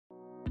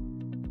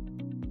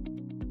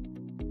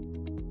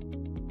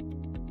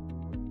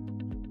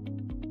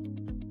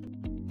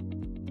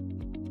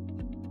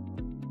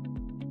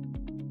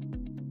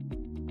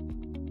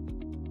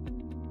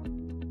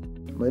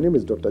My name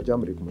is Dr.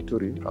 Jamleck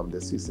Muturi. I'm the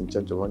CIS in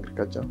charge of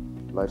Agriculture,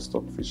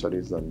 Livestock,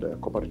 Fisheries and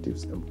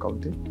Cooperatives in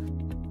County.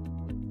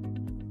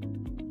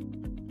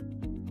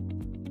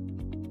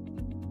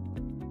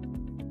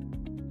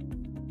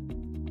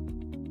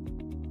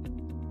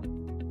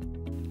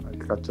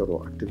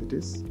 Agricultural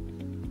activities,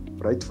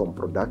 right from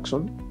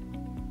production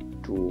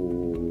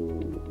to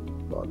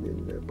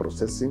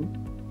processing,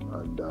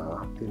 and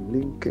in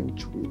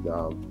linkage with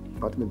the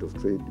Department of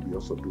Trade, we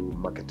also do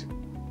marketing.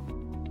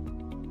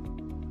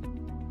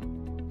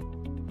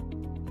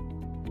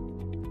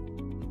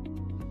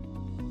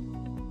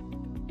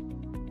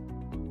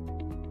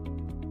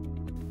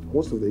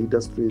 Most of the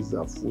industries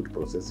are food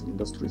processing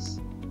industries,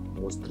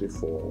 mostly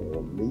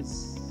for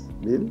maize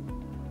meal.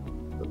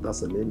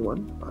 That's the main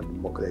one,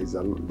 and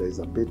there is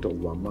a bit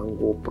of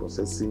mango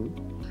processing.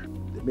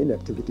 The main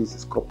activities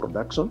is crop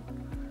production.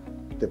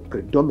 The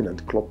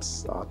predominant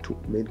crops are two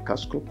main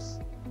cash crops.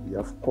 We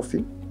have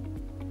coffee,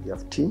 we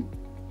have tea,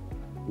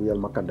 we have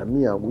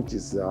macadamia, which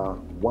is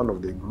one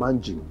of the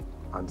emerging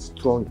and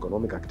strong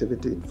economic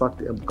activity. In fact,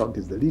 Embu County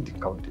is the leading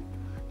county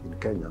in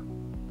Kenya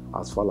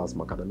as far as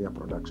macadamia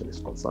production is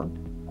concerned.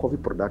 Coffee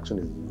production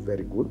is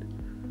very good,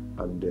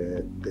 and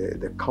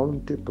the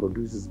county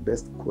produces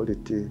best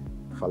quality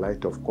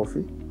variety of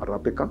coffee,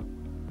 Arabica,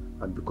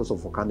 and because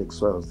of volcanic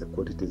soils, the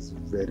quality is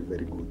very,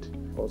 very good.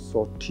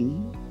 Also tea,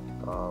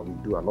 we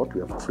do a lot. We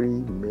have 3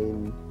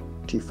 main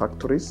tea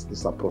factories.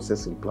 These are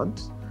processing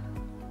plants,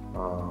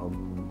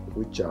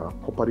 which are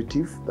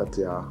cooperative, that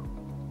they are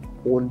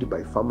owned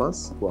by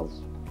farmers who have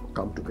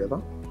come together.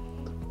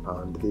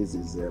 And this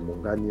is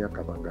Mongania,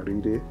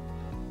 Kabangarire,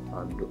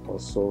 and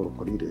also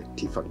Rokorire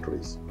tea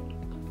factories.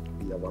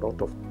 We have a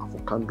lot of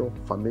avocado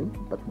farming,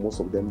 but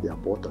most of them they are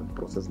bought and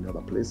processed in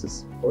other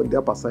places. On the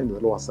upper side, the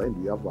lower side,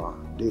 we have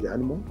dairy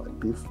animal and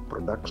beef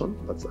production.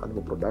 That's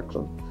animal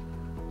production.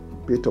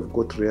 Bit of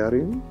goat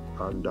rearing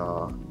and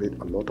a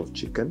lot of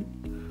chicken.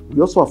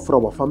 We also have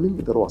flower farming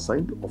in the lower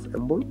side of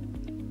Embu.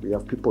 We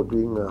have people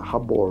doing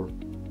herbal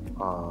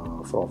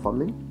flower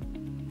farming,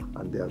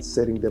 and they are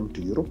selling them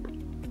to Europe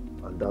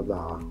and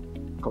other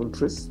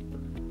countries.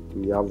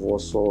 We have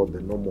also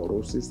the normal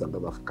roses and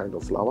other kind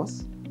of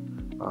flowers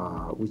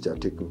which are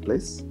taking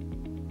place,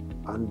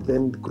 and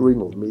then the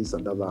growing of maize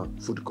and other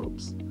food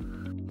crops.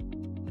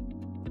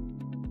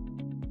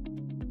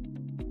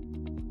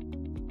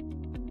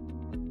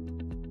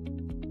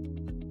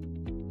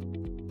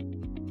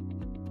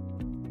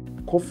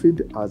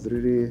 COVID has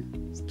really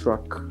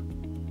struck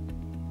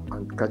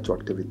agricultural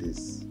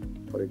activities.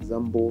 For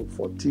example,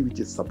 for tea, which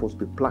is supposed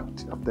to be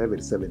plucked after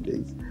every 7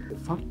 days, the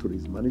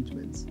factories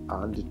managements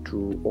and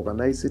to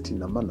organize it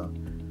in a manner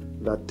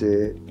that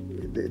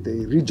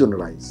they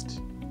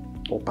regionalized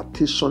or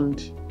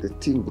partitioned the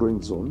tea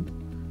growing zone,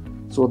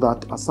 so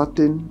that a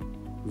certain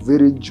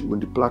village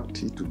will pluck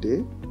tea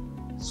today,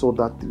 so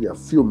that we have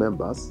few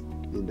members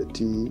in the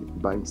tea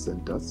buying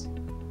centers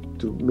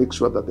to make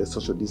sure that the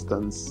social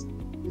distance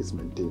is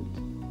maintained.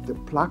 The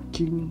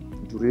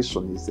plucking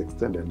duration is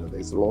extended and there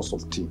is loss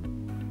of tea.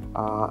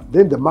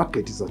 Then the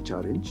market is a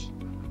challenge,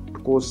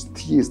 because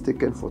tea is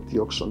taken for tea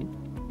auction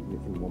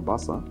in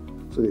Mombasa,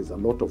 so there's a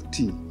lot of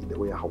tea in the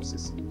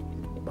warehouses in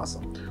Mombasa,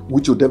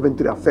 which would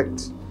eventually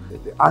affect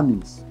the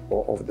earnings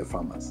of the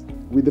farmers.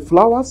 With the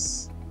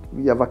flowers,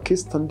 we have a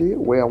case study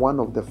where one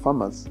of the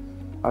farmers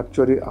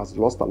actually has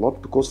lost a lot,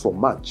 because from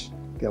March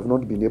they have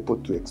not been able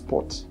to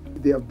export.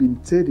 They have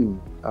been selling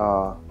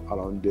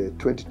around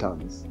 20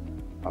 tons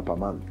per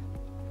month,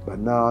 but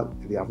now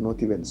they have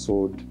not even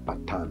sold a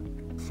ton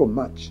from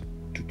March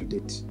to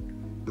date,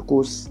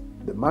 because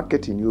the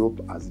market in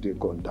Europe has really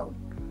gone down.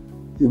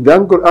 In the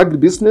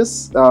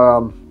agribusiness,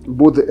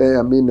 both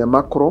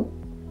macro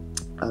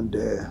and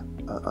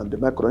the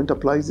micro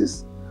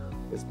enterprises,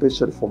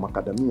 especially for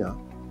macadamia,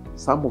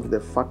 some of the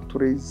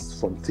factories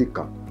from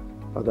Thika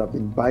that have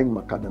been buying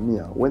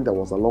macadamia, when there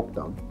was a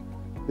lockdown,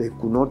 they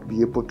could not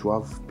be able to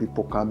have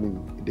people coming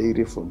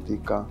daily from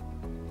Thika,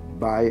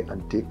 buy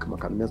and take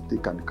macadamia to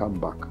Thika and come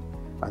back.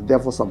 And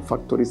therefore some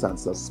factories have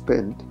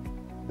suspended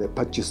the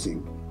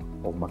purchasing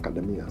of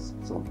macadamias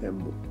from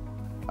Embu.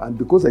 And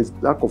because there is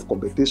lack of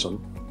competition,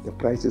 the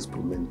prices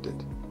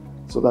plummeted.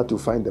 So that you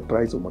find the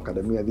price of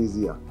macadamia this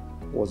year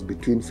was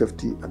between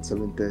 50 and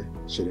 70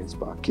 shillings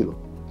per kilo.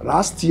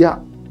 Last year,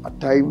 a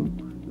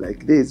time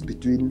like this,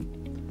 between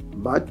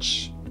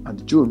March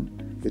and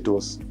June, it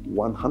was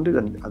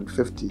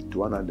 150 to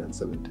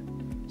 170.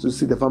 So you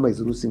see the farmer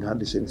is losing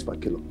 100 shillings per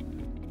kilo.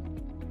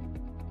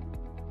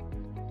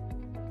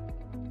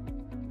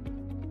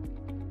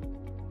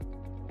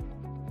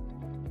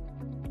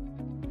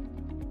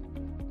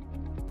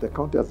 The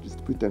county has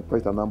distributed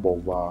quite a number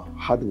of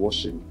hand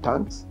washing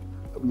tanks.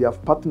 We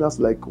have partners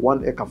like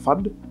 1 Acre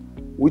Fund,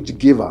 which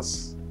give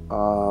us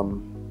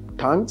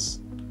tanks,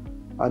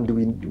 and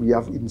we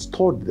have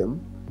installed them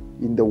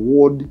in the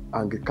ward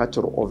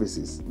agricultural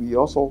offices. We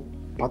also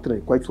partner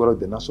quite well with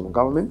the national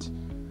government.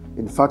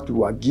 In fact,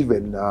 we were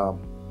given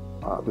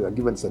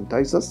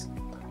sanitizers,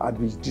 and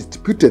we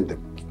distributed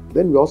them.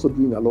 Then we're also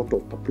doing a lot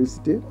of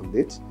publicity on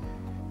it.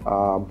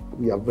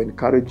 We have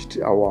encouraged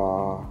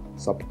our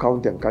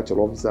sub-county and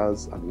cultural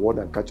officers and ward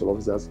and cultural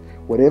officers,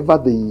 wherever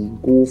they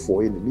go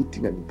for any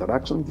meeting and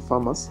interaction with the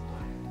farmers,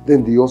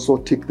 then they also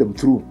take them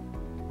through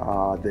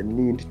the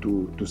need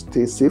to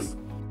stay safe.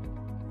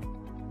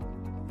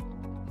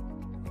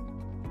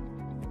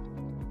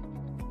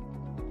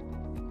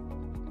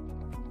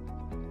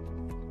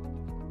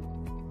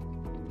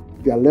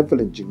 They are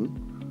leveraging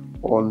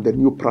on the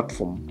new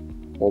platform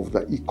of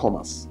the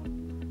e-commerce.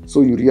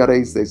 So you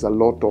realize there's a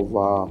lot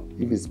of,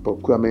 if it's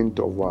procurement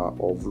of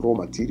raw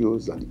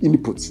materials and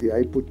inputs, they are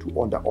able to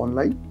order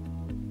online,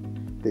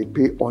 they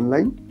pay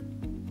online,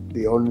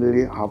 they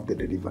only have the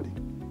delivery.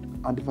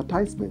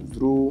 Advertisements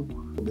through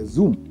the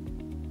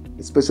Zoom,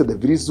 especially the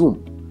very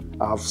Zoom.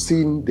 I've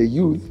seen the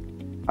youth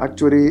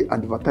actually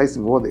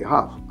advertising what they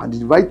have and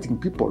inviting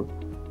people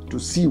to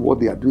see what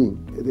they are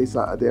doing. There's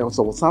a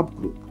WhatsApp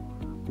group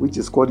which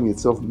is calling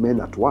itself Men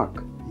at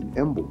Work in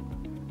Embu,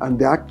 and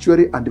they're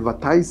actually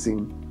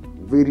advertising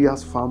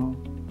various farm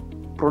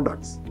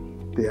products.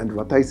 They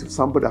advertise if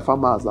somebody, a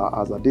farmer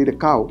has a dairy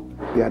cow,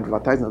 they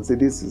advertise and say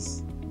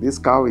this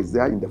cow is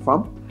there in the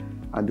farm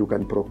and you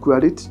can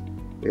procure it.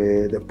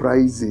 The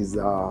price is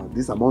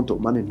this amount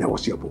of money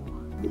negotiable.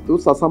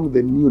 Those are some of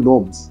the new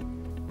norms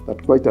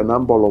that quite a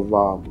number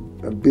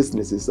of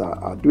businesses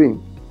are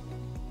doing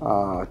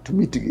to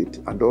mitigate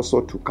and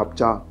also to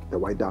capture the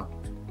wider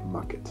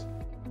market.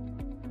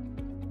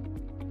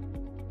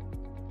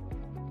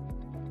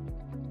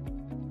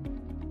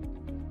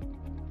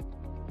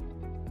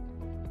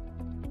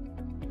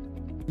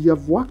 We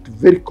have worked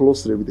very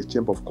closely with the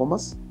Chamber of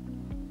Commerce,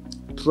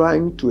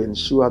 trying to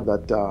ensure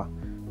that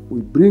we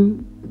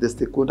bring the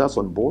stakeholders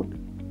on board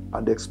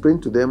and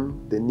explain to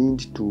them the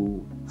need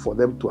for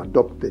them to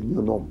adopt the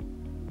new norm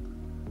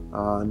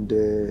and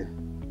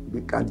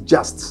we can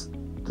adjust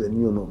to the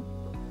new norm.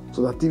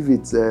 So that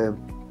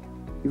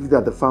if they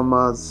are the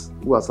farmers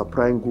who are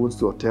supplying goods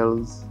to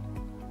hotels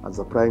and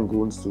supplying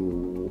goods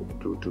to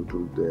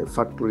the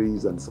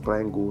factories and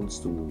supplying goods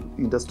to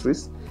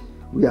industries,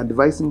 we are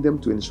advising them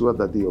to ensure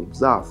that they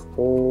observe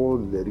all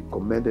the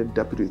recommended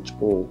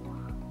WHO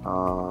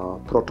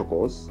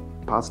protocols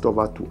passed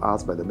over to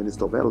us by the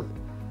Minister of Health,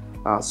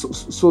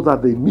 so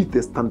that they meet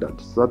the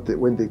standards, so that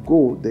when they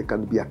go, they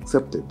can be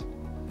accepted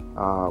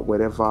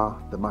wherever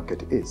the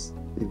market is,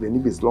 even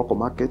if it's local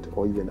market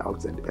or even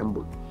outside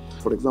Embu.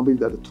 For example,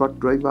 the truck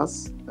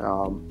drivers,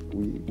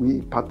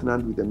 we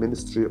partnered with the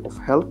Ministry of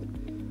Health,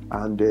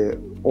 and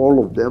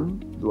all of them,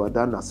 they were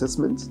done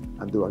assessments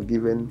and they were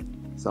given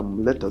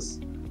some letters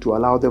to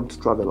allow them to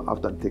travel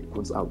out and take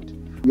goods out.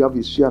 We have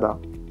Ishara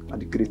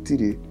and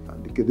Kritiri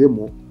and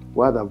Kedemo,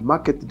 where they have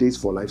market days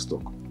for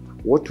livestock.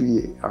 What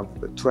we are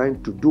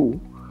trying to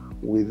do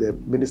with the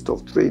Minister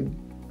of Trade,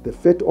 the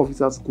Fed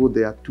officers go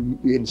there to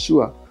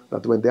ensure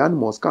that when the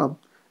animals come,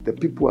 the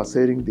people are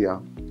selling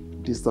their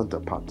distant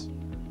apart,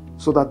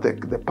 so that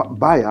the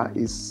buyer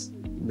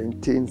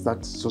maintains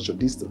that social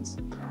distance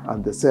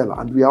and the seller.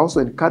 And we are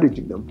also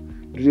encouraging them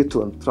really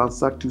to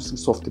transact using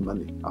soft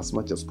money as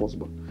much as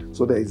possible.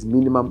 So there is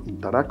minimum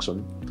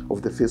interaction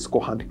of the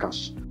physical hand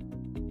cash.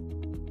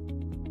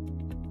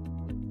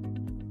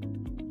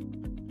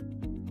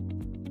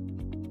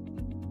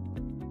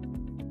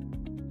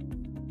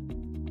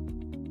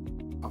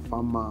 A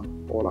farmer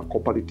or a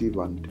cooperative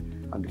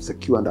and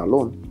secure a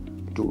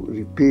loan to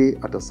repay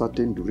at a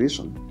certain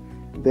duration,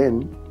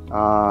 then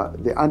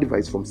the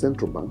advice from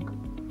central bank,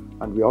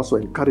 and we're also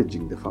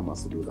encouraging the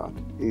farmers to do that,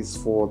 is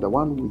for the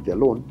one with the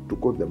loan to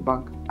go to the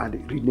bank and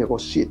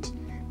renegotiate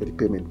the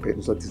repayment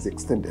period so that it's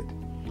extended.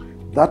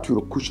 That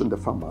will cushion the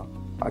farmer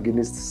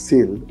against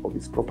sale of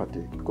his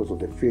property because of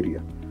the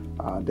failure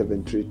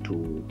eventually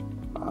to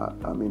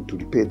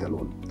repay the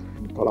loan.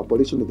 In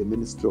collaboration with the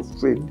Ministry of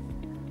Trade,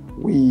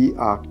 we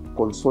are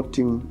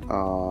consulting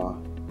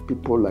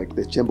people like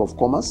the Chamber of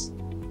Commerce.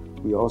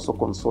 We are also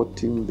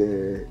consulting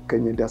the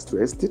Kenya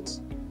Industrial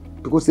Estate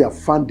because they are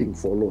funding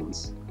for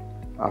loans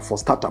for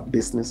startup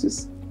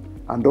businesses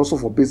and also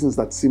for business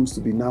that seems to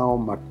be now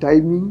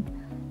timing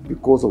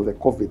because of the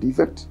COVID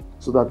effect,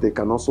 so that they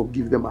can also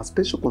give them a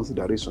special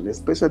consideration,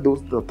 especially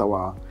those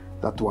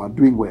that were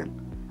doing well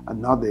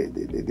and now they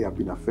have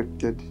been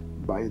affected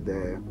by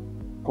the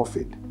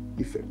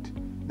COVID effect.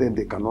 Then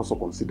they can also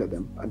consider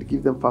them and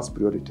give them first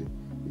priority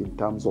in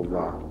terms of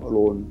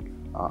loan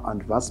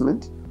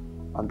advancement,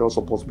 and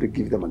also possibly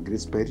give them a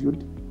grace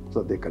period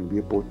so that they can be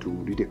able to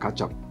really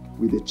catch up.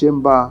 With the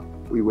chamber,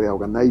 we were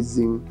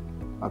organizing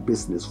a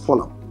business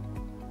forum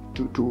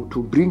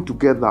to bring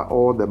together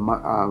all the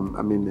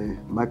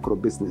micro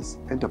business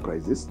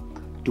enterprises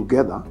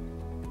together,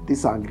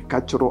 these are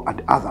agricultural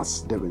and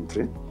others,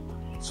 Devontre,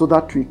 so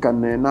that we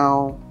can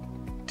now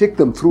take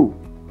them through,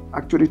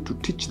 actually to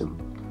teach them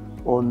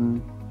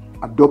on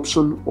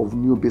adoption of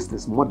new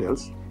business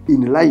models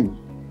in line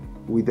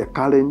with the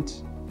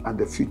current and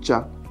the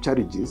future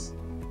challenges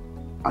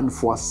and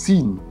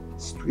foreseen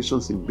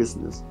situations in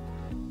business,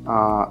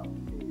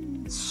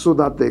 so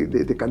that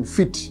they can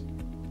fit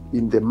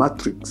in the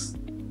matrix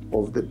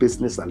of the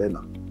business arena.